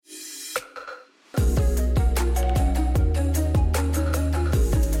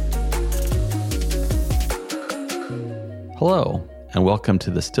Hello, and welcome to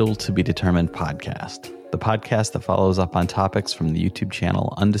the Still to Be Determined podcast, the podcast that follows up on topics from the YouTube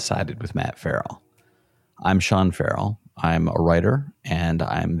channel Undecided with Matt Farrell. I'm Sean Farrell. I'm a writer, and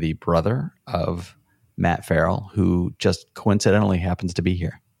I'm the brother of Matt Farrell, who just coincidentally happens to be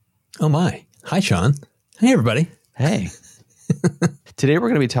here. Oh my. Hi, Sean. Hey, everybody. Hey. Today we're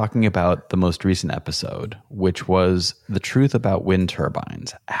going to be talking about the most recent episode, which was The Truth About Wind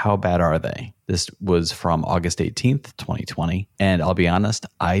Turbines. How bad are they? This was from August 18th, 2020. And I'll be honest,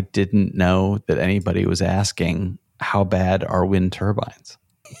 I didn't know that anybody was asking, how bad are wind turbines?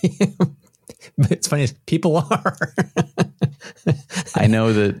 But it's funny, people are. I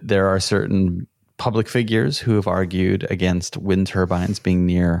know that there are certain public figures who have argued against wind turbines being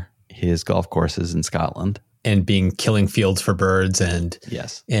near his golf courses in Scotland. And killing fields for birds and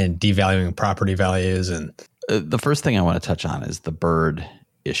yes, and devaluing property values. And the first thing I want to touch on is the bird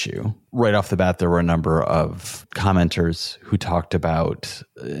issue. Right off the bat, there were a number of commenters who talked about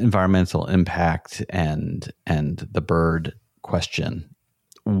environmental impact and the bird question.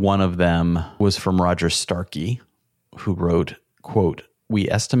 One of them was from Roger Starkey, who wrote, quote, "We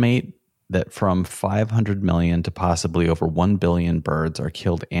estimate that from 500 million to possibly over 1 billion birds are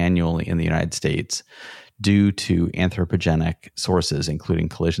killed annually in the United States due to anthropogenic sources, including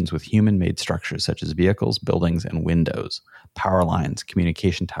collisions with human-made structures such as vehicles, buildings, and windows, power lines,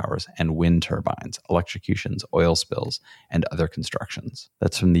 communication towers, and wind turbines, electrocutions, oil spills, and other constructions."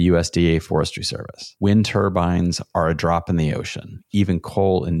 That's from the USDA Forestry Service. Wind turbines are a drop in the ocean. Even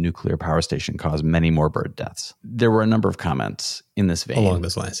coal and nuclear power station cause many more bird deaths. There were a number of comments in this vein. Along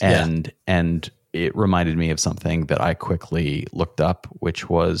those lines, and it reminded me of something that I quickly looked up, which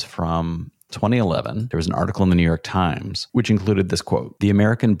was from 2011, there was an article in the New York Times which included this quote: "The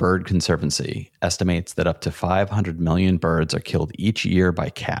American Bird Conservancy estimates that up to 500 million birds are killed each year by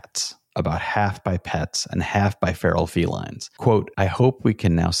cats, about half by pets and half by feral felines. Quote, I hope we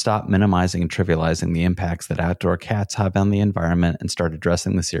can now stop minimizing and trivializing the impacts that outdoor cats have on the environment and start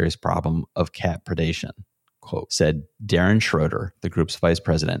addressing the serious problem of cat predation," quote, said Darren Schroeder, the group's vice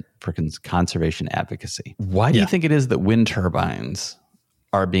president for conservation advocacy. Why do you think it is that wind turbines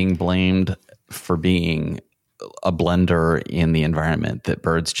are being blamed for being a blender in the environment that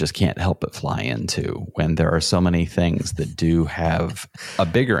birds just can't help but fly into, when there are so many things that do have a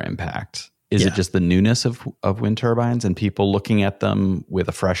bigger impact? Is it just the newness of wind turbines and people looking at them with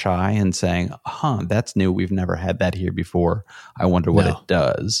a fresh eye and saying, that's new, we've never had that here before, I wonder what it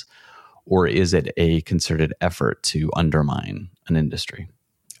does? Or is it a concerted effort to undermine an industry?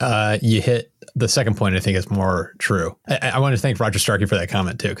 You hit the second point. I think is more true. I want to thank Roger Starkey for that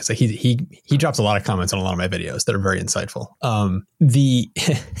comment too, because he drops a lot of comments on a lot of my videos that are very insightful.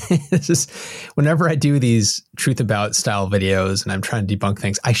 This is whenever I do these truth about style videos and I'm trying to debunk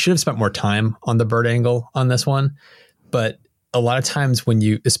things, I should have spent more time on the bird angle on this one. But a lot of times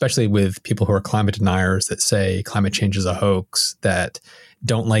when especially with people who are climate deniers that say climate change is a hoax, that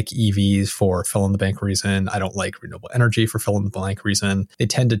don't like EVs for fill in the blank reason, I don't like renewable energy for fill in the blank reason, they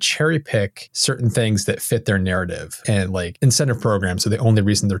tend to cherry pick certain things that fit their narrative and like incentive programs are the only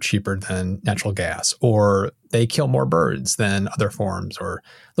reason they're cheaper than natural gas, or they kill more birds than other forms, or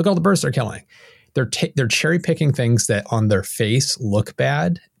look at all the birds they're killing. They're cherry picking things that on their face look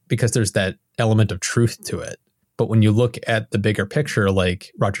bad because there's that element of truth to it. But when you look at the bigger picture,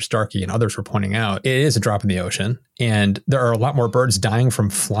 like Roger Starkey and others were pointing out, it is a drop in the ocean. And there are a lot more birds dying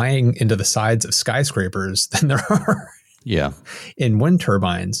from flying into the sides of skyscrapers than there are in wind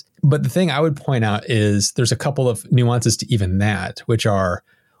turbines. But the thing I would point out is there's a couple of nuances to even that, which are,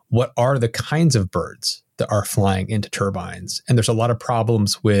 what are the kinds of birds that are flying into turbines? And there's a lot of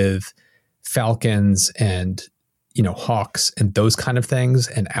problems with falcons and, hawks and those kind of things,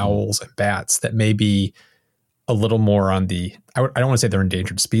 and owls and bats that may be a little more on the, I don't want to say they're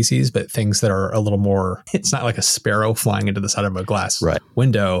endangered species, but things that are a little more, it's not like a sparrow flying into the side of a glass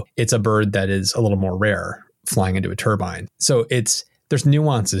window. It's a bird that is a little more rare flying into a turbine. So there's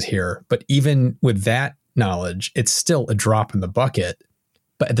nuances here, but even with that knowledge, it's still a drop in the bucket.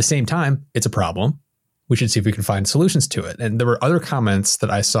 But at the same time, it's a problem. We should see if we can find solutions to it. And there were other comments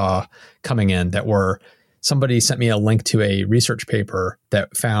that I saw coming in that were, somebody sent me a link to a research paper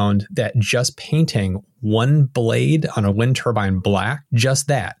that found that just painting one blade on a wind turbine black, just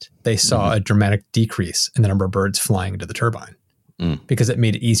that, they saw a dramatic decrease in the number of birds flying into the turbine because it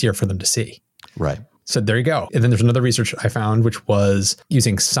made it easier for them to see. Right. So there you go. And then there's another research I found, which was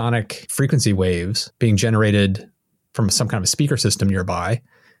using sonic frequency waves being generated from some kind of a speaker system nearby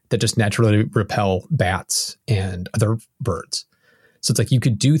that just naturally repel bats and other birds. So it's like you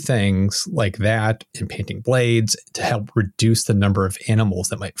could do things like that in painting blades to help reduce the number of animals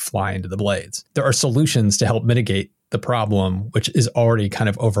that might fly into the blades. There are solutions to help mitigate the problem, which is already kind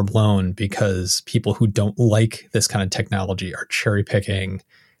of overblown because people who don't like this kind of technology are cherry picking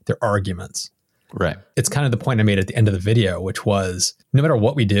their arguments. Right. It's kind of the point I made at the end of the video, which was no matter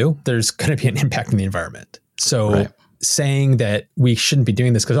what we do, there's going to be an impact on the environment. So saying that we shouldn't be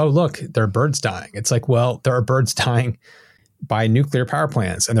doing this because, oh, look, there are birds dying. It's like, well, there are birds dying by nuclear power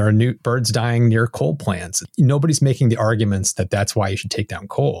plants and there are birds dying near coal plants. Nobody's making the arguments that that's why you should take down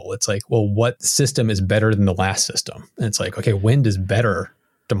coal. It's like, well, what system is better than the last system? And it's like, okay, wind is better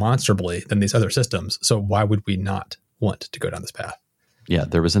demonstrably than these other systems. So why would we not want to go down this path? Yeah,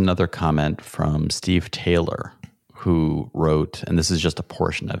 there was another comment from Steve Taylor who wrote, and this is just a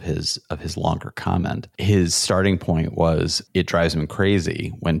portion of his longer comment. His starting point was, it drives him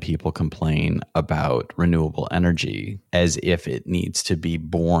crazy when people complain about renewable energy as if it needs to be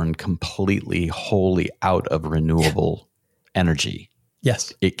born completely, wholly out of renewable energy.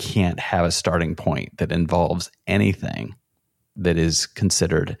 Yes. It can't have a starting point that involves anything that is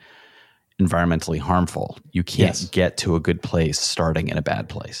considered environmentally harmful. You can't get to a good place starting in a bad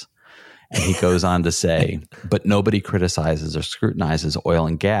place. And he goes on to say, but nobody criticizes or scrutinizes oil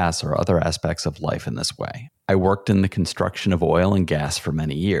and gas or other aspects of life in this way. I worked in the construction of oil and gas for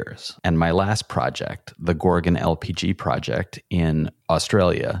many years, and my last project, the Gorgon LPG project in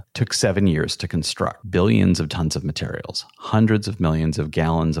Australia, took 7 years to construct. Billions of tons of materials, hundreds of millions of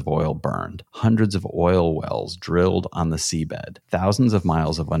gallons of oil burned, hundreds of oil wells drilled on the seabed, thousands of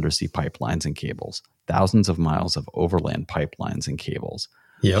miles of undersea pipelines and cables, thousands of miles of overland pipelines and cables,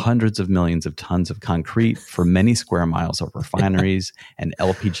 hundreds of millions of tons of concrete for many square miles of refineries and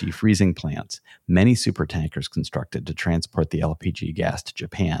LPG freezing plants, many supertankers constructed to transport the LPG gas to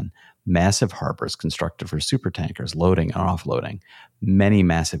Japan, massive harbors constructed for supertankers loading and offloading, many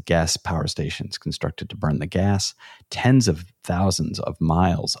massive gas power stations constructed to burn the gas, tens of thousands of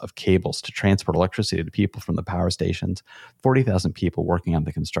miles of cables to transport electricity to people from the power stations, 40,000 people working on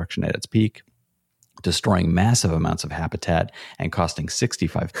the construction at its peak, destroying massive amounts of habitat and costing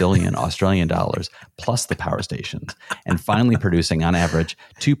 65 billion Australian dollars plus the power stations, and finally producing on average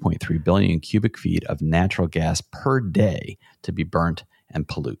 2.3 billion cubic feet of natural gas per day to be burnt and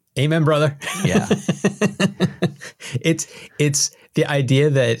pollute. Amen, brother. Yeah. It's the idea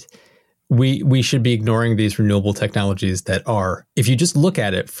that we should be ignoring these renewable technologies that are, if you just look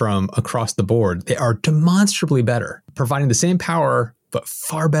at it from across the board, they are demonstrably better, providing the same power but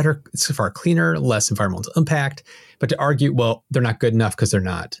far better, it's far cleaner, less environmental impact. But to argue, well, they're not good enough because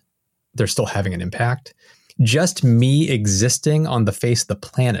they're still having an impact. Just me existing on the face of the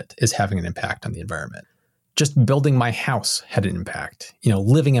planet is having an impact on the environment. Just building my house had an impact.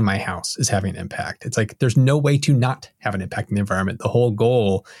 Living in my house is having an impact. It's like, there's no way to not have an impact on the environment. The whole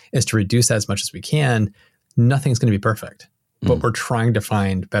goal is to reduce that as much as we can. Nothing's going to be perfect, but we're trying to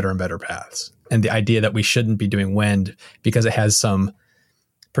find better and better paths. And the idea that we shouldn't be doing wind because it has some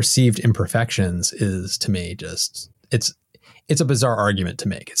perceived imperfections is, to me, just it's a bizarre argument to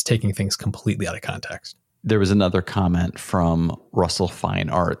make. It's taking things completely out of context. There was another comment from Russell Fine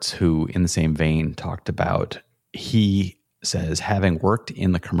Arts, who in the same vein talked about, he says, having worked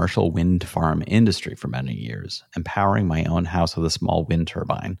in the commercial wind farm industry for many years, empowering my own house with a small wind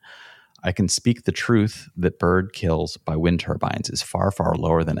turbine, I can speak the truth that bird kills by wind turbines is far, far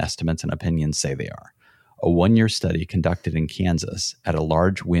lower than estimates and opinions say they are. A 1-year study conducted in Kansas at a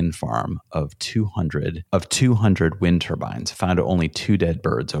large wind farm of 200 wind turbines found only 2 dead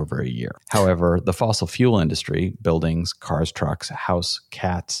birds over a year. However, the fossil fuel industry, buildings, cars, trucks, house,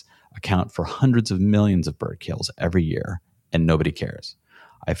 cats, account for hundreds of millions of bird kills every year, and nobody cares.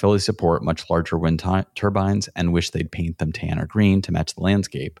 I fully support much larger wind turbines and wish they'd paint them tan or green to match the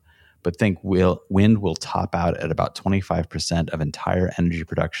landscape, but think wind will top out at about 25% of entire energy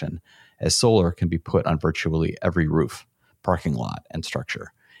production, as solar can be put on virtually every roof, parking lot, and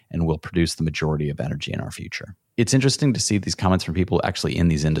structure, and will produce the majority of energy in our future. It's interesting to see these comments from people actually in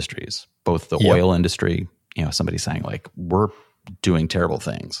these industries, both the oil industry, somebody saying like, we're doing terrible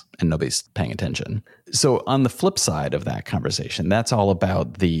things and nobody's paying attention. So on the flip side of that conversation, that's all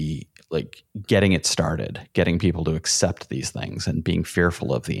about the getting it started, getting people to accept these things and being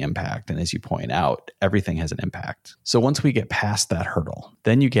fearful of the impact. And as you point out, everything has an impact. So once we get past that hurdle,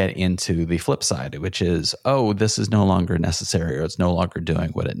 then you get into the flip side, which is, oh, this is no longer necessary, or it's no longer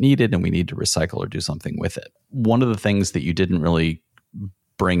doing what it needed, and we need to recycle or do something with it. One of the things that you didn't really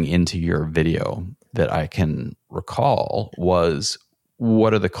bring into your video that I can recall was,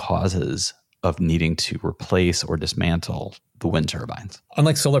 what are the causes of needing to replace or dismantle the wind turbines?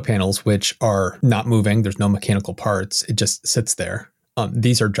 Unlike solar panels, which are not moving, there's no mechanical parts, it just sits there.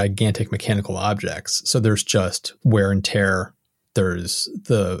 These are gigantic mechanical objects. So there's just wear and tear. There's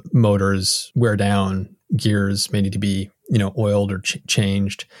the motors wear down, gears may need to be, oiled or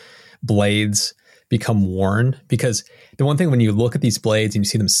changed. Blades become worn, because the one thing when you look at these blades and you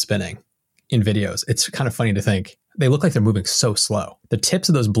see them spinning in videos, it's kind of funny to think they look like they're moving so slow. The tips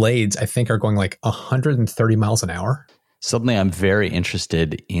of those blades, I think, are going like 130 miles an hour. Suddenly I'm very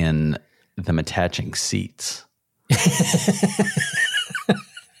interested in them attaching seats.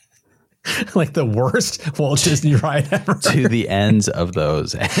 Like the worst Walt Disney ride ever. To the ends of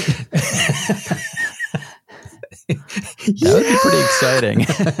those. That would be pretty exciting.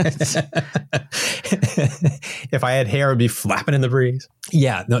 If I had hair, it would be flapping in the breeze.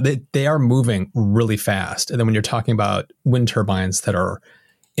 Yeah, no, they are moving really fast. And then when you're talking about wind turbines that are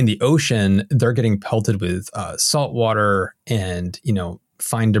in the ocean, they're getting pelted with salt water and,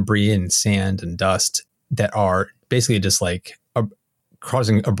 fine debris and sand and dust that are basically just like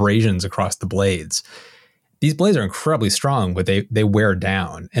causing abrasions across the blades. These blades are incredibly strong, but they wear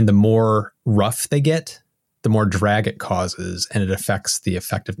down. And the more rough they get, the more drag it causes, and it affects the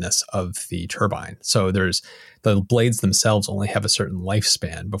effectiveness of the turbine. So the blades themselves only have a certain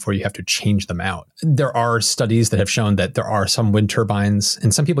lifespan before you have to change them out. There are studies that have shown that there are some wind turbines,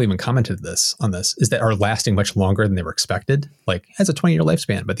 and some people even commented on this, is that are lasting much longer than they were expected. Like, it has a 20-year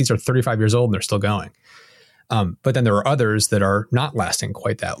lifespan, but these are 35 years old and they're still going. But then there are others that are not lasting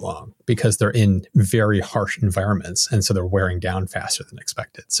quite that long because they're in very harsh environments, and so they're wearing down faster than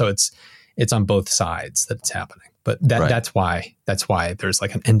expected. So it's on both sides that it's happening. But that's why there's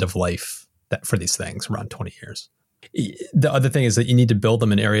like an end of life that for these things around 20 years. The other thing is that you need to build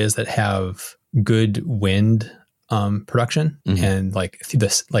them in areas that have good wind production, and like through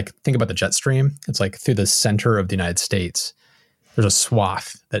this, like think about the jet stream. It's like through the center of the United States, there's a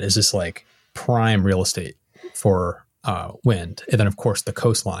swath that is just like prime real estate for wind. And then of course the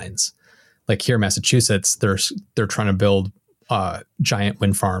coastlines, like here in Massachusetts, they're trying to build giant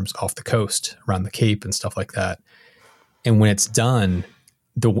wind farms off the coast around the Cape and stuff like that. And when it's done,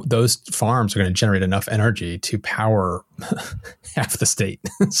 those farms are going to generate enough energy to power half the state.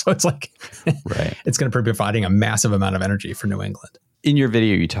 So it's like, right. It's going to be providing a massive amount of energy for New England. In your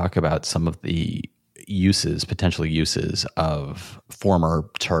video, you talk about some of the potential uses of former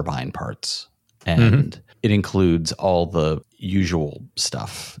turbine parts. And it includes all the usual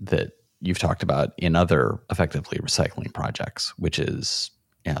stuff that you've talked about in other effectively recycling projects, which is,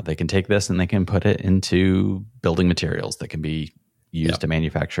 they can take this and they can put it into building materials that can be used to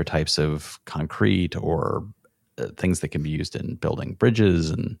manufacture types of concrete or things that can be used in building bridges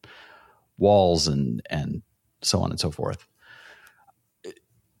and walls and so on and so forth.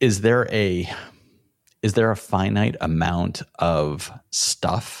 Is there a finite amount of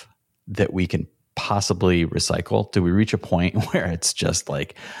stuff that we can possibly recycle? Do we reach a point where it's just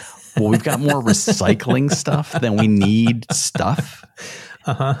like, well, we've got more recycling stuff than we need stuff?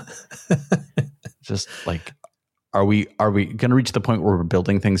 Just like, are we going to reach the point where we're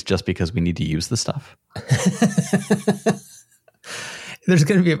building things just because we need to use the stuff? There's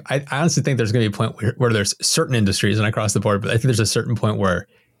going to be, I honestly think there's going to be a point where there's certain industries and across the board, but I think there's a certain point where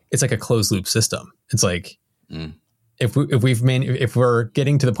it's like a closed loop system. It's like, if we're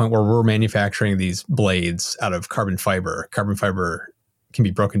getting to the point where we're manufacturing these blades out of carbon fiber can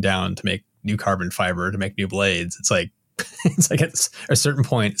be broken down to make new carbon fiber to make new blades. It's like at a certain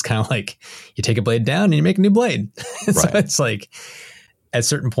point, it's kind of like you take a blade down and you make a new blade. So it's like at a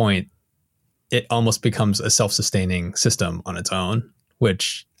certain point, it almost becomes a self-sustaining system on its own,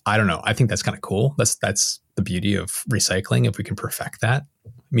 which I don't know. I think that's kind of cool. That's the beauty of recycling. If we can perfect that,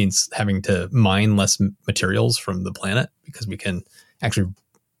 it means having to mine less materials from the planet because we can actually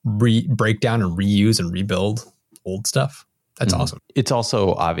break down and reuse and rebuild old stuff. That's awesome. It's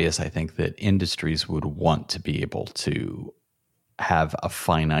also obvious, I think, that industries would want to be able to have a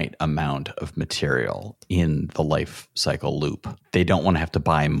finite amount of material in the life cycle loop. They don't want to have to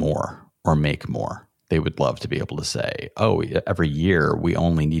buy more or make more. They would love to be able to say, oh, every year we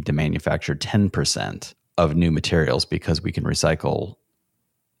only need to manufacture 10% of new materials because we can recycle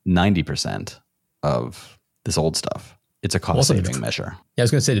 90% of this old stuff. It's a cost-saving measure. Yeah, I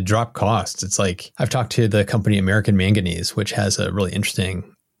was going to say to drop costs. It's like I've talked to the company American Manganese, which has a really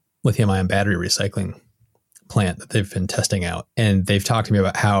interesting lithium-ion battery recycling plant that they've been testing out. And they've talked to me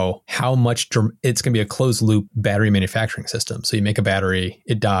about how much it's going to be a closed-loop battery manufacturing system. So you make a battery,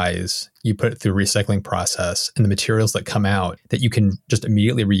 it dies, you put it through a recycling process, and the materials that come out that you can just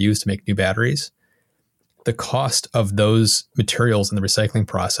immediately reuse to make new batteries, the cost of those materials in the recycling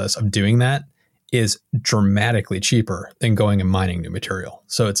process of doing that is dramatically cheaper than going and mining new material.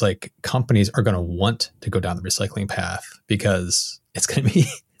 So it's like companies are going to want to go down the recycling path because it's going to be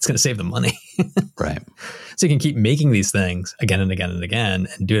It's going to save them money. Right. So you can keep making these things again and again and again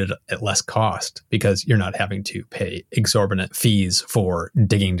and do it at less cost because you're not having to pay exorbitant fees for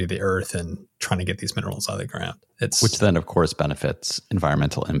digging to the earth and trying to get these minerals out of the ground. Which then, of course, benefits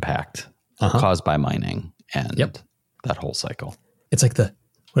environmental impact caused by mining and that whole cycle. It's like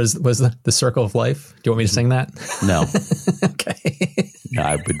what is the circle of life? Do you want me to sing that? No. Okay. No,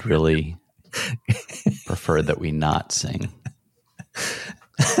 I would really prefer that we not sing.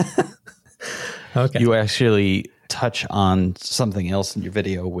 Okay. You actually touch on something else in your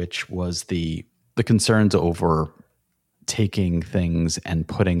video, which was the concerns over taking things and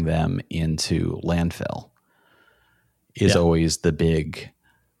putting them into landfill is always the big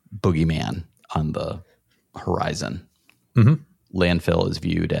boogeyman on the horizon. Mm-hmm. Landfill is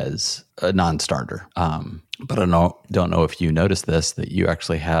viewed as a non-starter. But I don't know if you noticed this, that you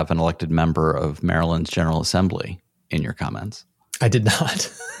actually have an elected member of Maryland's General Assembly in your comments. I did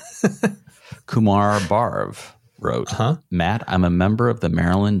not. Kumar Barv wrote, Matt, I'm a member of the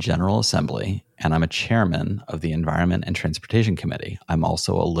Maryland General Assembly, and I'm a chairman of the Environment and Transportation Committee. I'm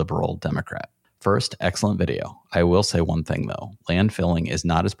also a liberal Democrat. First, excellent video. I will say one thing, though. Landfilling is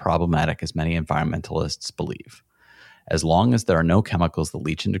not as problematic as many environmentalists believe. As long as there are no chemicals that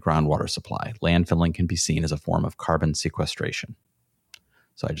leach into groundwater supply, landfilling can be seen as a form of carbon sequestration.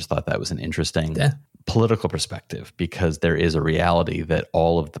 So I just thought that was an interesting political perspective, because there is a reality that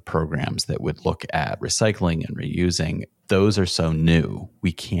all of the programs that would look at recycling and reusing, those are so new,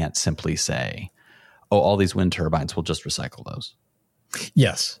 we can't simply say, oh, all these wind turbines, we'll just recycle those.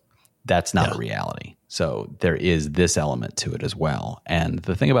 Yes. That's not a reality. So there is this element to it as well. And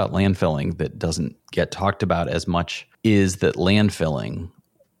the thing about landfilling that doesn't get talked about as much is that landfilling,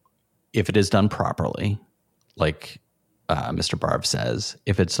 if it is done properly, like Mr. Barv says,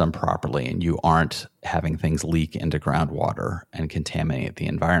 if it's done properly and you aren't having things leak into groundwater and contaminate the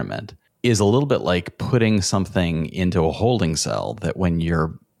environment, is a little bit like putting something into a holding cell that when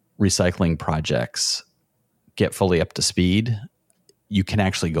your recycling projects get fully up to speed, you can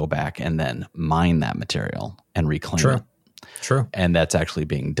actually go back and then mine that material and reclaim it. True. And that's actually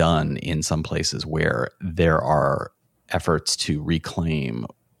being done in some places where there are efforts to reclaim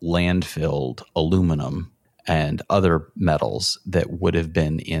landfilled aluminum and other metals that would have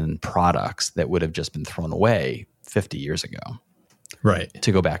been in products that would have just been thrown away 50 years ago. Right.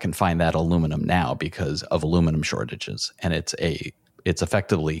 To go back and find that aluminum now because of aluminum shortages. And it's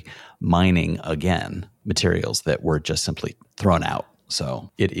effectively mining again materials that were just simply thrown out.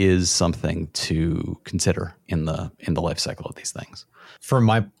 So it is something to consider in the life cycle of these things. From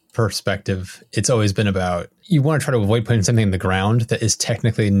my perspective, it's always been about, you want to try to avoid putting something in the ground that is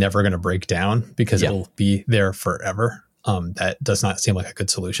technically never going to break down because it'll be there forever. That does not seem like a good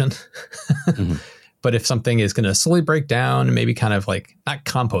solution. Mm-hmm. But if something is going to slowly break down, maybe kind of like, not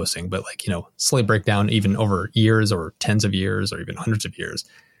composting, but like, slowly break down even over years or tens of years or even hundreds of years,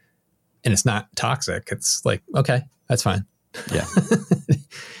 and it's not toxic, it's like, okay, that's fine. Yeah.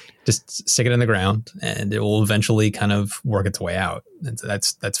 Just stick it in the ground and it will eventually kind of work its way out. And so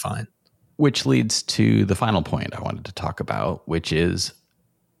that's fine. Which leads to the final point I wanted to talk about, which is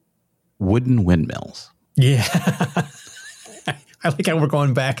wooden windmills. Yeah. I like how we're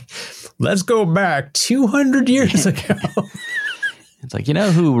going back. Let's go back 200 years ago. It's like,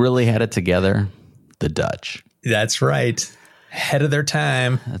 who really had it together? The Dutch. That's right. Ahead of their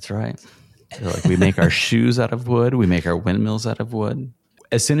time. That's right. They're like, we make our shoes out of wood. We make our windmills out of wood.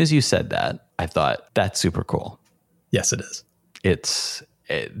 As soon as you said that, I thought, that's super cool. Yes, it is. It's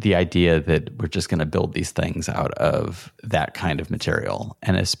the idea that we're just going to build these things out of that kind of material.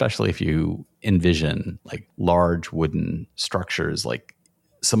 And especially if you envision like large wooden structures, like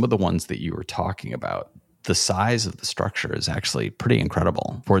some of the ones that you were talking about, the size of the structure is actually pretty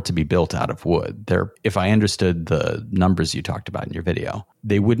incredible for it to be built out of wood. If I understood the numbers you talked about in your video,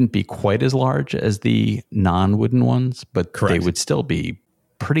 they wouldn't be quite as large as the non-wooden ones, but Correct. They would still be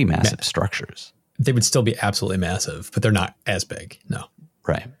pretty massive structures. They would still be absolutely massive, but they're not as big. No.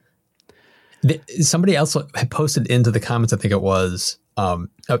 Right. Somebody else had posted into the comments, I think it was,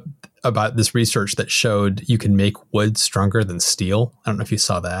 about this research that showed you can make wood stronger than steel. I don't know if you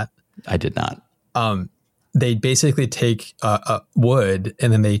saw that. I did not. They basically take wood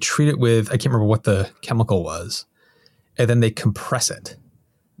and then they treat it with, I can't remember what the chemical was, and then they compress it.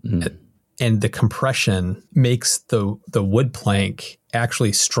 Mm. And the compression makes the wood plank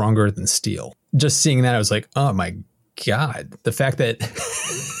actually stronger than steel. Just seeing that, I was like, oh my God. The fact that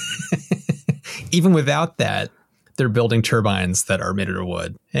even without that, they're building turbines that are made out of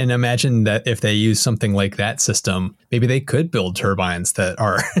wood. And imagine that if they use something like that system, maybe they could build turbines that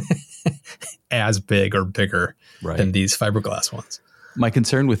are as big or bigger than these fiberglass ones. My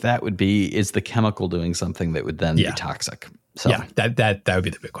concern with that would be, is the chemical doing something that would then be toxic? So yeah, that would be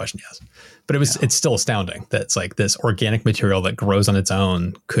the big question, yes. But it's still astounding that it's like this organic material that grows on its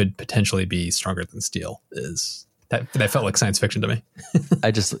own could potentially be stronger than steel. That felt like science fiction to me.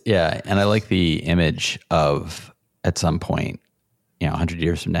 And I like the image of, at some point, 100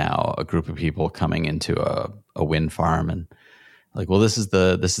 years from now, a group of people coming into a wind farm and like, well, this is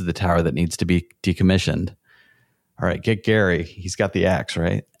the tower that needs to be decommissioned. All right, get Gary. He's got the axe,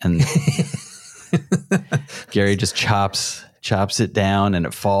 right? And Gary just chops it down and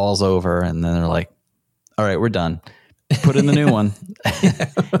it falls over. And then they're like, all right, we're done. Put in the new one.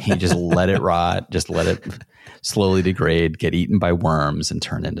 He just let it rot, just let it slowly degrade, get eaten by worms and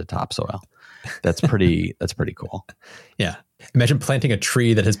turn into topsoil. That's pretty cool. Yeah. Imagine planting a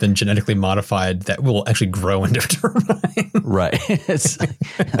tree that has been genetically modified that will actually grow into a turbine. Right.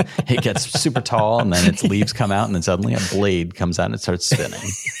 It gets super tall and then its leaves come out and then suddenly a blade comes out and it starts spinning.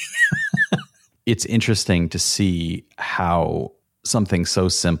 It's interesting to see how something so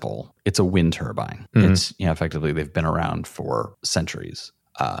simple, it's a wind turbine. Mm-hmm. It's, effectively they've been around for centuries,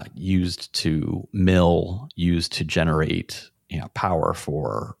 used to mill, used to generate, power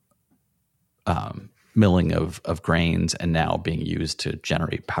for, milling of grains, and now being used to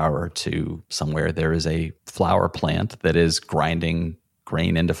generate power to somewhere there is a flour plant that is grinding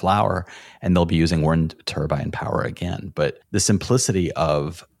grain into flour, and they'll be using wind turbine power again. But the simplicity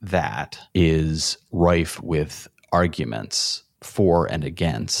of that is rife with arguments for and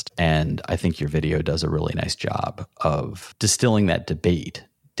against. And I think your video does a really nice job of distilling that debate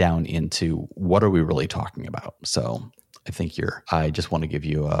down into what are we really talking about. So I think I just want to give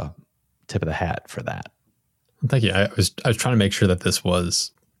you a tip of the hat for that. Thank you. I was trying to make sure that this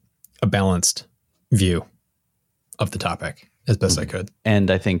was a balanced view of the topic as best I could. And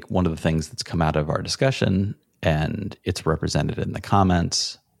I think one of the things that's come out of our discussion, and it's represented in the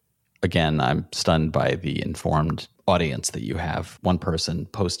comments, again, I'm stunned by the informed audience that you have. One person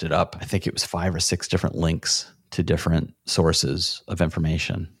posted up, I think it was 5 or 6 different links to different sources of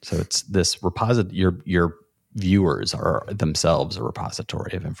information. So it's this repository, your viewers are themselves a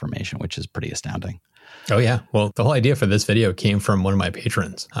repository of information, which is pretty astounding. Oh, yeah. Well, the whole idea for this video came from one of my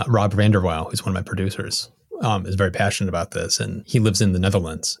patrons, Rob Vanderwouw, who's one of my producers, is very passionate about this. And he lives in the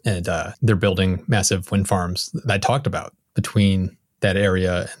Netherlands, and they're building massive wind farms that I talked about between that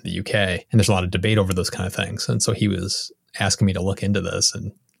area and the UK. And there's a lot of debate over those kind of things. And so he was asking me to look into this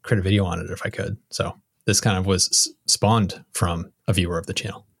and create a video on it if I could. So this kind of was spawned from a viewer of the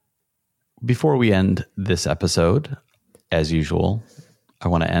channel. Before we end this episode, as usual, I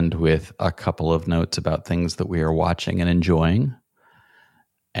want to end with a couple of notes about things that we are watching and enjoying.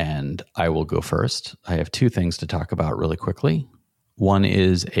 And I will go first. I have 2 things to talk about really quickly. One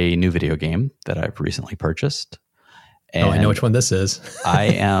is a new video game that I've recently purchased. And I know which one this is. I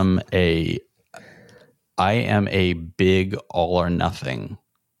am a big all or nothing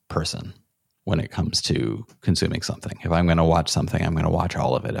person when it comes to consuming something. If I'm going to watch something, I'm going to watch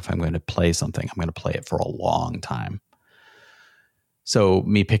all of it. If I'm going to play something, I'm going to play it for a long time. So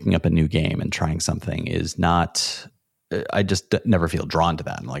me picking up a new game and trying something is not, I just never feel drawn to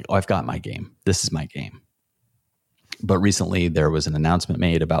that. I'm like, oh, I've got my game. This is my game. But recently there was an announcement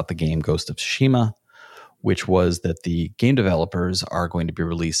made about the game Ghost of Tsushima, which was that the game developers are going to be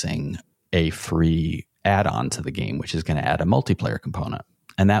releasing a free add-on to the game, which is going to add a multiplayer component.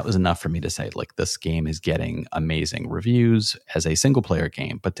 And that was enough for me to say, like, this game is getting amazing reviews as a single player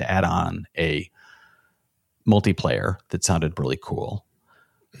game, but to add on a multiplayer that sounded really cool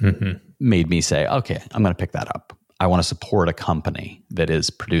made me say, okay, I'm going to pick that up. I want to support a company that is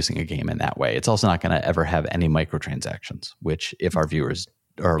producing a game in that way. It's also not going to ever have any microtransactions, which if our viewers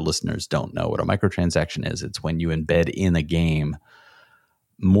or listeners don't know what a microtransaction is, it's when you embed in a game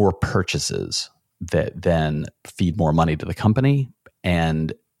more purchases that then feed more money to the company.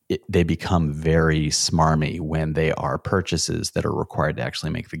 And they become very smarmy when they are purchases that are required to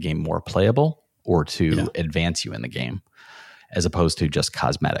actually make the game more playable or to advance you in the game, as opposed to just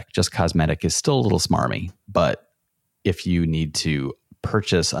cosmetic. Just cosmetic is still a little smarmy, but if you need to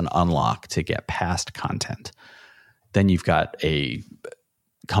purchase an unlock to get past content, then you've got a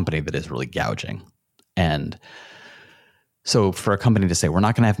company that is really gouging. And so for a company to say, we're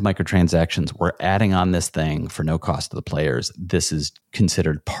not going to have microtransactions, we're adding on this thing for no cost to the players, this is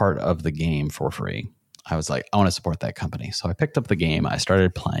considered part of the game for free. I was like, I want to support that company. So I picked up the game. I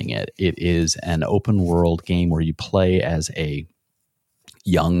started playing it. It is an open world game where you play as a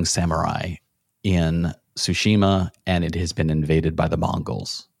young samurai in Tsushima, and it has been invaded by the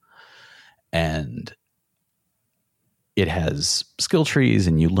Mongols. And it has skill trees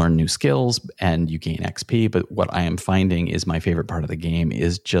and you learn new skills and you gain XP. But what I am finding is my favorite part of the game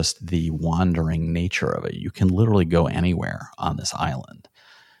is just the wandering nature of it. You can literally go anywhere on this island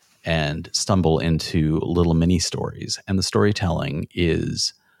and stumble into little mini stories. And the storytelling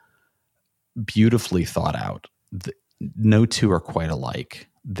is beautifully thought out. No two are quite alike.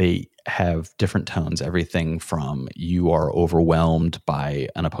 They have different tones, everything from you are overwhelmed by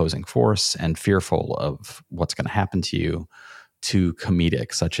an opposing force and fearful of what's going to happen to you, to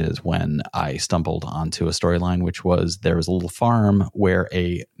comedic, such as when I stumbled onto a storyline, which was there was a little farm where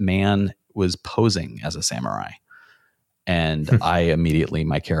a man was posing as a samurai. And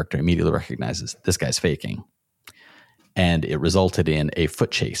my character immediately recognizes this guy's faking. And it resulted in a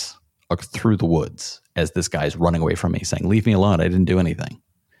foot chase through the woods as this guy's running away from me saying, "Leave me alone. I didn't do anything."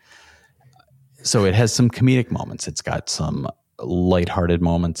 So it has some comedic moments. It's got some lighthearted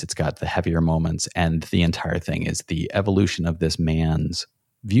moments. It's got the heavier moments. And the entire thing is the evolution of this man's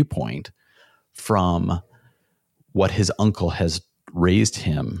viewpoint from what his uncle has raised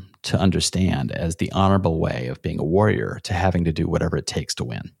him to understand as the honorable way of being a warrior to having to do whatever it takes to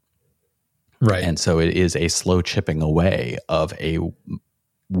win. Right. And so it is a slow chipping away of a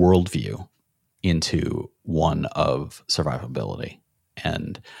worldview into one of survivability.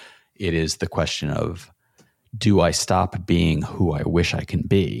 And it is the question of, do I stop being who I wish I can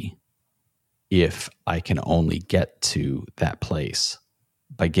be if I can only get to that place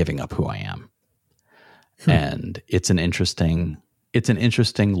by giving up who I am? And it's an interesting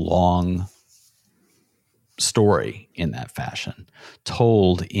long story in that fashion,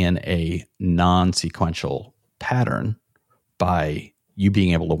 told in a non-sequential pattern by you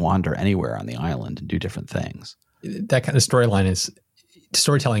being able to wander anywhere on the island and do different things. That kind of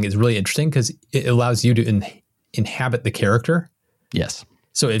storytelling is really interesting because it allows you to inhabit the character. Yes.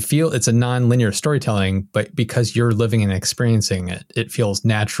 So it's a non-linear storytelling, but because you're living and experiencing it, it feels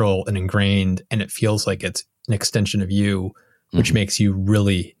natural and ingrained, and it feels like it's an extension of you, which makes you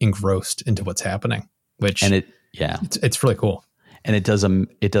really engrossed into what's happening. It's really cool. And it does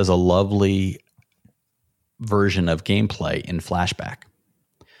a lovely version of gameplay in flashback.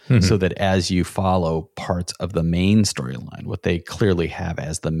 So that as you follow parts of the main storyline, what they clearly have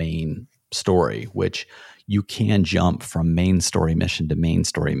as the main story, which you can jump from main story mission to main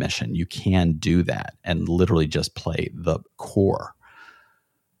story mission. You can do that and literally just play the core.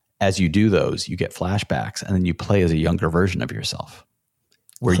 As you do those, you get flashbacks, and then you play as a younger version of yourself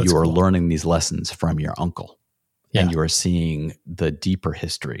where you are learning these lessons from your uncle. Yeah. And you are seeing the deeper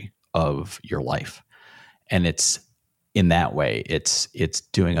history of your life. And it's, in that way, it's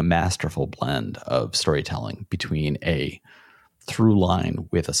doing a masterful blend of storytelling between a through line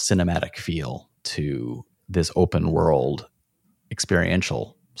with a cinematic feel to this open world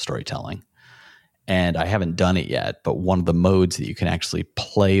experiential storytelling. And I haven't done it yet, but one of the modes that you can actually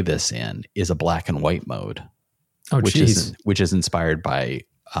play this in is a black and white mode, which is inspired by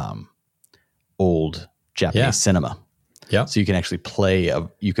old Japanese cinema. Yeah. So you can actually play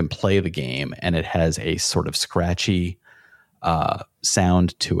the game, and it has a sort of scratchy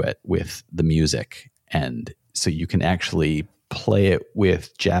sound to it with the music. And so you can actually play it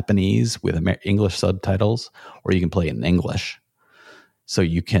with Japanese, with English subtitles, or you can play it in English. So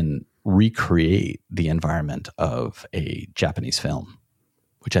you can recreate the environment of a Japanese film,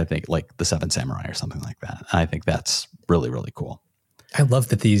 which I think like The Seven Samurai or something like that. I think that's really, really cool. I love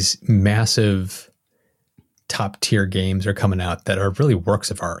that these massive top tier games are coming out that are really works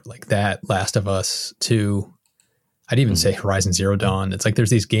of art, like that Last of Us 2. I'd even say Horizon Zero Dawn. It's like there's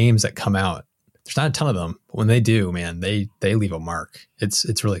these games that come out. There's not a ton of them, but when they do, man, they leave a mark.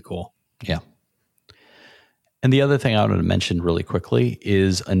 It's really cool. Yeah. And the other thing I wanted to mention really quickly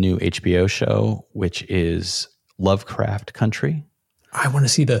is a new HBO show, which is Lovecraft Country. I want to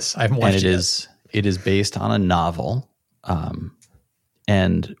see this. I haven't watched it yet. It is based on a novel.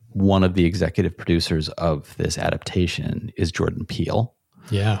 And one of the executive producers of this adaptation is Jordan Peele.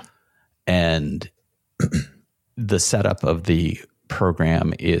 Yeah. And the setup of the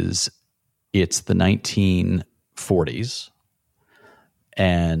program is it's the 1940s,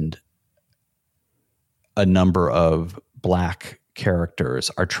 and a number of Black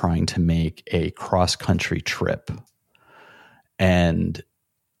characters are trying to make a cross-country trip, and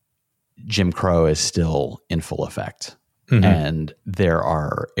Jim Crow is still in full effect. And there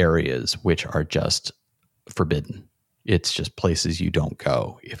are areas which are just forbidden. It's just places you don't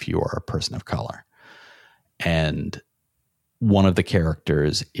go if you are a person of color. And one of the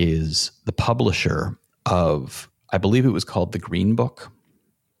characters is the publisher of, I believe it was called The Green Book,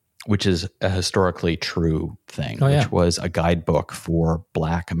 which is a historically true thing, which was a guidebook for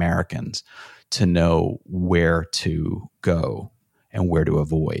Black Americans to know where to go and where to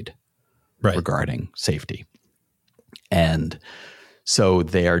avoid regarding safety. And so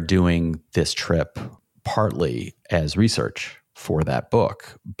they are doing this trip partly as research for that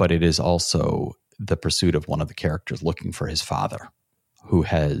book, but it is also the pursuit of one of the characters looking for his father, who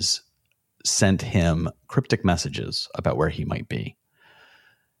has sent him cryptic messages about where he might be.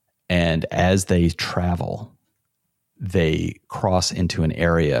 And as they travel, they cross into an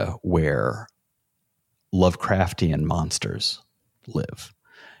area where Lovecraftian monsters live.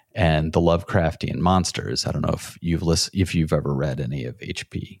 And the Lovecraftian monsters, I don't know if you've ever read any of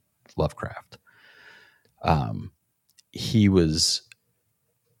H.P. Lovecraft. He was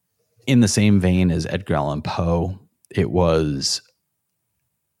in the same vein as Edgar Allan Poe. It was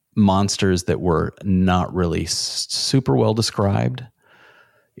monsters that were not really super well described.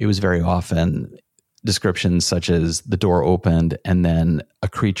 It was very often descriptions such as the door opened and then a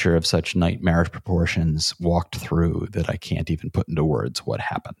creature of such nightmarish proportions walked through that I can't even put into words what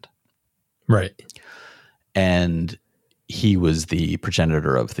happened. Right. And he was the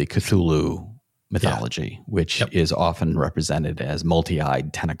progenitor of the Cthulhu mythology, which is often represented as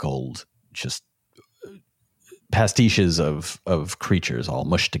multi-eyed, tentacled, just pastiches of creatures all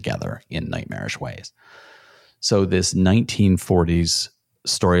mushed together in nightmarish ways. So this 1940s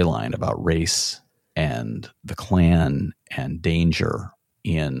storyline about race and the Klan and danger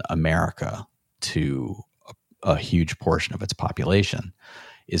in America to a huge portion of its population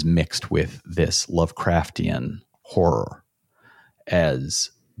is mixed with this Lovecraftian horror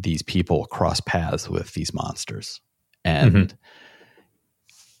as these people cross paths with these monsters. And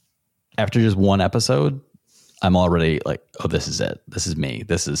after just one episode, I'm already like, oh, this is it. This is me.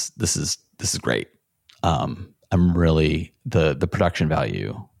 This is great. I'm really the production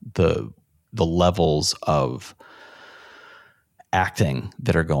value, the levels of acting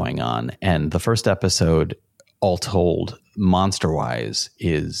that are going on. And the first episode, all told, monster-wise,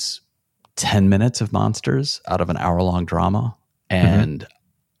 is 10 minutes of monsters out of an hour-long drama. And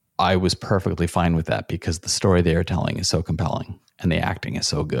I was perfectly fine with that because the story they are telling is so compelling and the acting is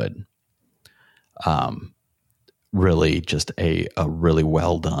so good. Really just a really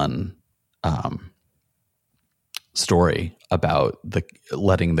well done story about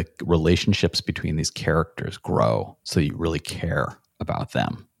letting the relationships between these characters grow so you really care about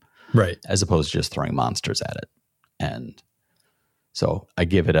them. Right. As opposed to just throwing monsters at it. And so I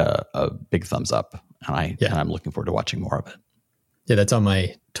give it a big thumbs up and I'm looking forward to watching more of it. Yeah, that's on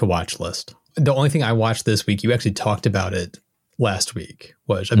my to watch list. The only thing I watched this week, you actually talked about it last week,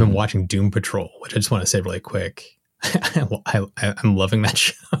 was I've been watching Doom Patrol, which I just want to say really quick. I'm loving that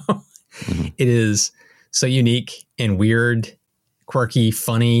show. It is so unique and weird, quirky,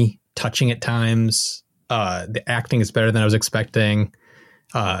 funny, touching at times. The acting is better than I was expecting.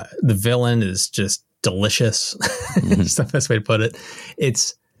 The villain is just delicious. It's the best way to put it.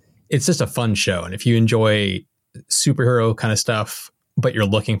 It's just a fun show. And if you enjoy superhero kind of stuff, but you're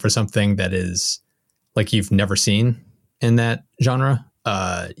looking for something that is like you've never seen in that genre,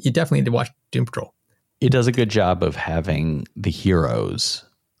 you definitely need to watch Doom Patrol. It does a good job of having the heroes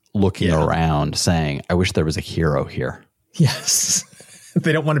looking around saying, I wish there was a hero here. Yes.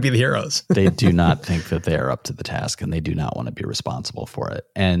 They don't want to be the heroes. They do not think that they are up to the task and they do not want to be responsible for it.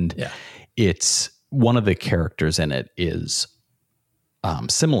 And it's one of the characters in it is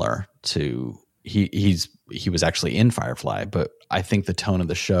similar to he was actually in Firefly, but I think the tone of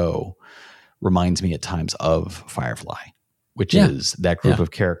the show reminds me at times of Firefly, which is that group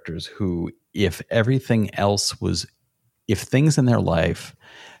of characters who, if things in their life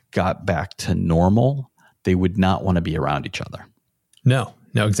got back to normal, they would not want to be around each other. No,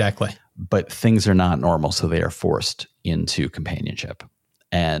 exactly. But things are not normal, so they are forced into companionship.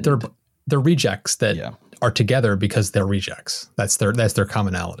 And they're rejects that are together because they're rejects. That's their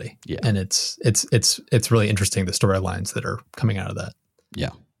commonality. Yeah. And it's really interesting, the storylines that are coming out of that.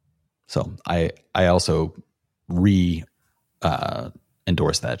 Yeah. So I also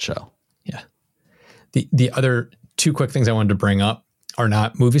endorse that show. Yeah. The other two quick things I wanted to bring up are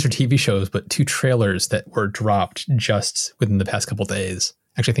not movies or TV shows, but two trailers that were dropped just within the past couple of days.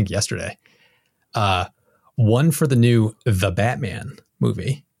 Actually, I think yesterday. One for the new The Batman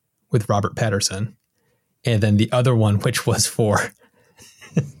movie with Robert Pattinson. And then the other one, which was for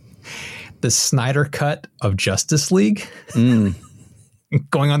the Snyder cut of Justice League.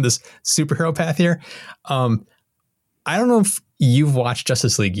 Going on this superhero path here. I don't know if you've watched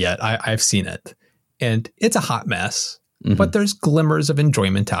Justice League yet. I've seen it. And it's a hot mess. But there's glimmers of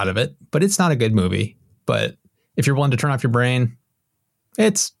enjoyment out of it. But it's not a good movie. But if you're willing to turn off your brain,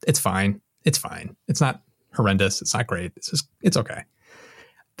 it's fine. It's fine. It's not horrendous. It's not great. It's okay.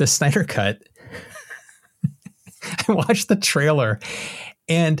 The Snyder cut I watched the trailer,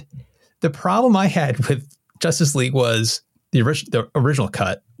 and the problem I had with Justice League was the original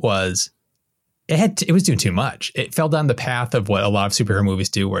cut was it was doing too much. It fell down the path of what a lot of superhero movies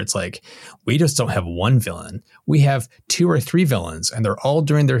do, where it's like, we just don't have one villain. We have 2 or 3 villains, and they're all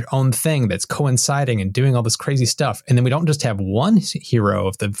doing their own thing that's coinciding and doing all this crazy stuff. And then we don't just have one hero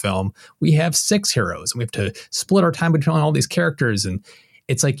of the film. We have 6 heroes, and we have to split our time between all these characters. And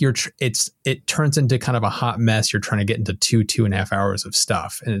it's like it turns into kind of a hot mess. You're trying to get into 2.5 hours of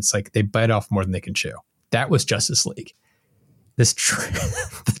stuff. And it's like they bite off more than they can chew. That was Justice League. This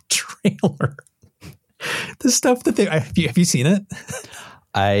the trailer. The stuff that have you seen it?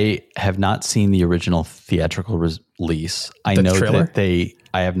 I have not seen the original theatrical release. I know trailer? That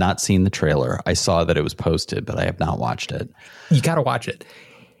I have not seen the trailer. I saw that it was posted, but I have not watched it. You got to watch it.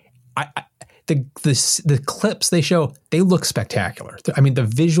 The clips they show, they look spectacular. I mean, the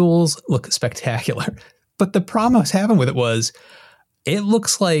visuals look spectacular. But the problem I was having with it was, it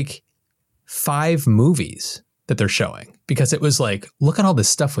looks like 5 movies that they're showing, because it was like, look at all this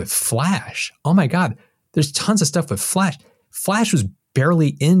stuff with Flash. Oh my God. There's tons of stuff with Flash. Flash was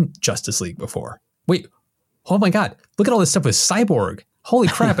barely in Justice League before. Wait, oh my God. Look at all this stuff with Cyborg. Holy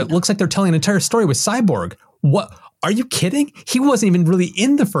crap. It looks like they're telling an entire story with Cyborg. What? Are you kidding? He wasn't even really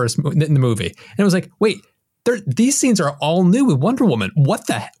in the movie. And it was like, wait, these scenes are all new with Wonder Woman. What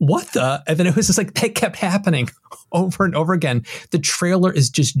the? And then it was just like, that kept happening over and over again. The trailer is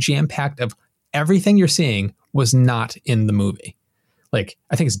just jam-packed of everything you're seeing was not in the movie. Like,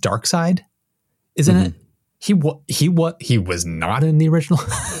 I think it's Darkseid, isn't it? He was not in the original.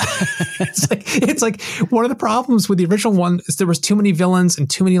 it's like one of the problems with the original one is there was too many villains and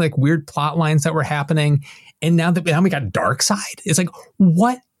too many like weird plot lines that were happening. And now we got Darkseid. It's like,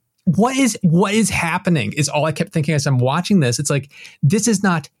 what is happening is all I kept thinking as I'm watching this. It's like, this is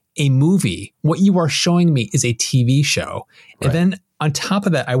not a movie. What you are showing me is a TV show. Right. And then on top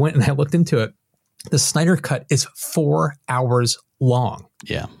of that, I went and I looked into it. The Snyder Cut is 4 hours long.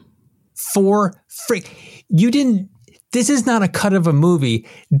 Yeah. This is not a cut of a movie.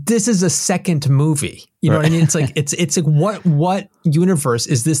 This is a second movie. You know what I mean? It's like, it's like, what universe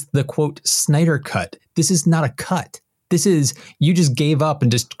is this? The quote Snyder Cut. This is not a cut. This is, you just gave up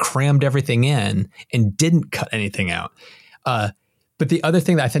and just crammed everything in and didn't cut anything out. But the other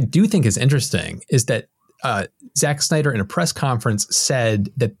thing that I do think is interesting is that Zack Snyder in a press conference said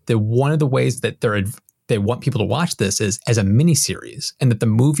that one of the ways that they want people to watch this is as a miniseries, and that the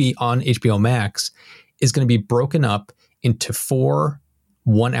movie on HBO Max is going to be broken up into 4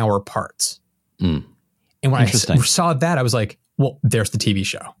 1-hour parts. And when I saw that, I was like, well, there's the TV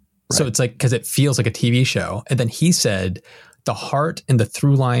show. Right. So it's like, because it feels like a TV show. And then he said the heart and the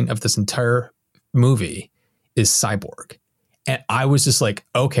through line of this entire movie is Cyborg. And I was just like,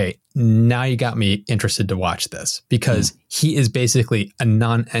 okay, now you got me interested to watch this, because he is basically a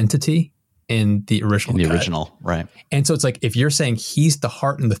non-entity in the original cut. Original, right. And so it's like, if you're saying he's the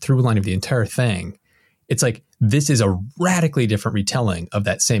heart and the through line of the entire thing, it's like, this is a radically different retelling of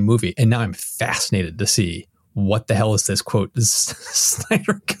that same movie. And now I'm fascinated to see what the hell is this quote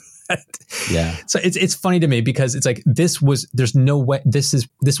Snyder Cut. Yeah. So it's funny to me, because it's like, there's no way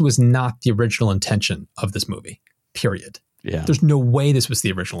this was not the original intention of this movie, period. Yeah. There's no way this was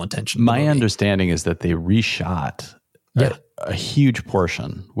the original intention. My understanding is that they reshot a huge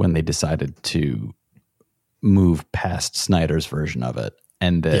portion when they decided to move past Snyder's version of it.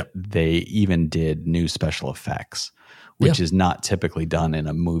 And that they even did new special effects, which is not typically done in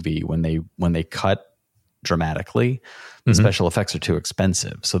a movie. When they cut dramatically, the special effects are too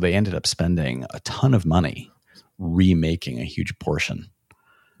expensive. So they ended up spending a ton of money remaking a huge portion.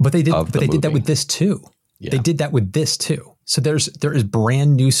 But they did that with this too. Yeah. They did that with this too. So there is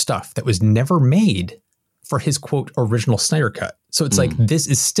brand new stuff that was never made for his quote original Snyder Cut. So it's like, this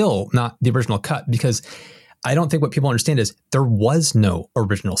is still not the original cut, because I don't think what people understand is there was no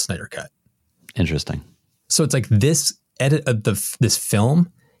original Snyder Cut. Interesting. So it's like, this edit of this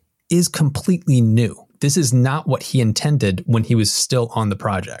film is completely new. This is not what he intended when he was still on the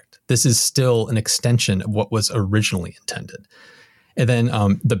project. This is still an extension of what was originally intended. And then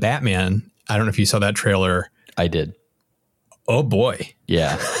the Batman, I don't know if you saw that trailer. I did. Oh boy.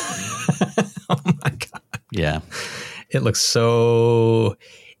 Yeah. Oh my God. Yeah. It looks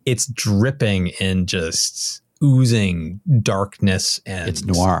it's dripping in just oozing darkness, and it's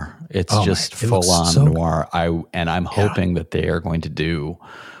noir. It's just full on noir. I'm hoping that they are going to do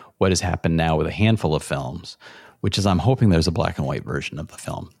what has happened now with a handful of films, which is, I'm hoping there's a black and white version of the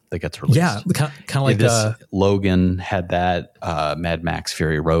film that gets released. Yeah, kind of like Logan had that. Mad Max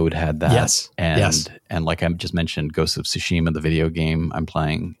Fury Road had that. Yes. And like I just mentioned, Ghost of Tsushima, the video game I'm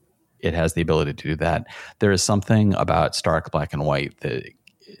playing, It has the ability to do that. There is something about stark black and white that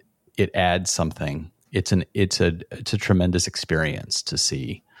it adds something. It's a tremendous experience to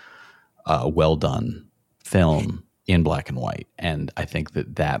see a well done film in black and white, and I think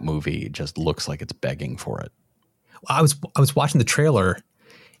that movie just looks like it's begging for it. I was watching the trailer,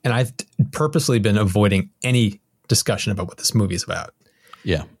 and I've purposely been avoiding any discussion about what this movie is about.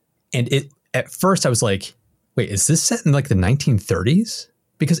 Yeah, and at first I was like, wait, is this set in like the 1930s?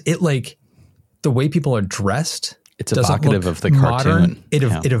 Because it like the way people are dressed, it's evocative of the cartoon.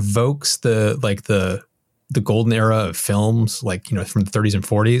 It evokes the golden era of films, like, you know, from the 30s and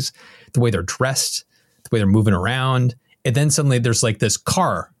 40s, the way they're dressed, the way they're moving around. And then suddenly there's like this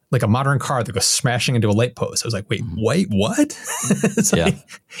car, like a modern car that goes smashing into a light post. I was like, wait, what?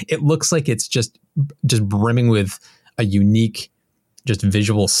 It looks like it's just brimming with a unique, just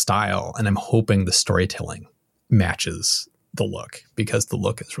visual style. And I'm hoping the storytelling matches the look, because the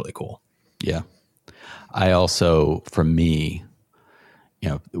look is really cool. Yeah. I also, for me, you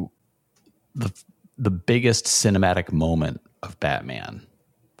know, the biggest cinematic moment of Batman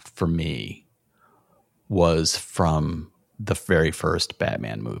for me was from the very first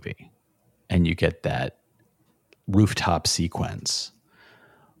Batman movie. And you get that rooftop sequence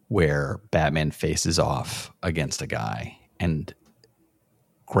where Batman faces off against a guy and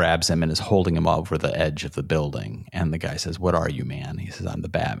grabs him and is holding him over the edge of the building. And the guy says, "What are you, man?" He says, "I'm the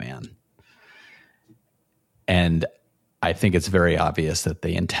Batman." And I think it's very obvious that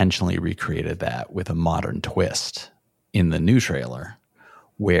they intentionally recreated that with a modern twist in the new trailer,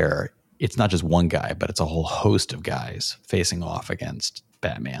 where it's not just one guy, but it's a whole host of guys facing off against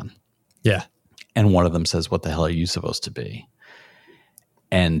Batman. Yeah. And one of them says, "What the hell are you supposed to be?"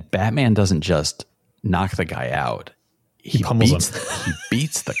 And Batman doesn't just knock the guy out. He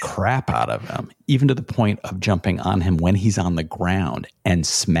beats the crap out of him, even to the point of jumping on him when he's on the ground and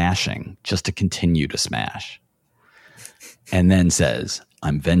smashing just to continue to smash. And then says,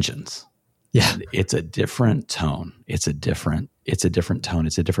 "I'm vengeance." Yeah. And it's a different tone. It's a different tone.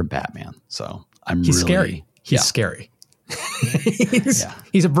 It's a different Batman. So he's scary. He's scary.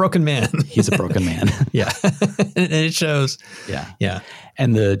 He's a broken man. He's a broken man. Yeah. And it shows. Yeah. Yeah.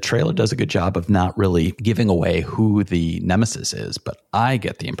 And the trailer does a good job of not really giving away who the nemesis is, but I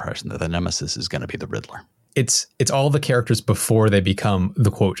get the impression that the nemesis is going to be the Riddler. It's all the characters before they become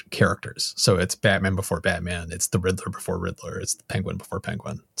the quote characters. So it's Batman before Batman. It's the Riddler before Riddler. It's the Penguin before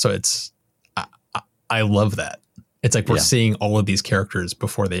Penguin. So I love that. It's like we're seeing all of these characters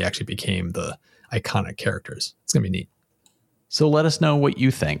before they actually became the iconic characters. It's going to be neat. So let us know what you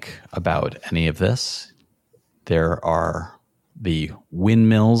think about any of this. There are the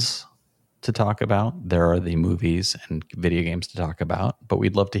windmills to talk about. There are the movies and video games to talk about, but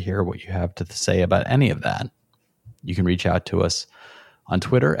we'd love to hear what you have to say about any of that. You can reach out to us on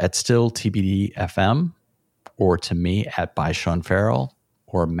Twitter at StillTBDFM, or to me at @BySeanFarrell,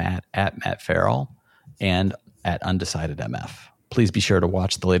 or Matt at Matt Farrell, and at UndecidedMF. Please be sure to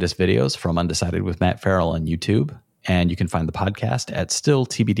watch the latest videos from Undecided with Matt Farrell on YouTube. And you can find the podcast at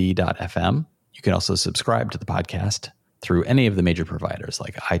stilltbd.fm. You can also subscribe to the podcast through any of the major providers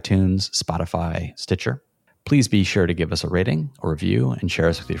like iTunes, Spotify, Stitcher. Please be sure to give us a rating, a review, and share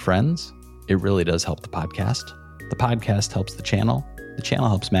us with your friends. It really does help the podcast. The podcast helps the channel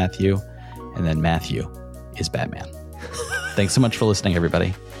helps Matthew, and then Matthew is Batman. Thanks so much for listening,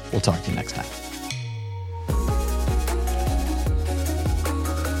 everybody. We'll talk to you next time.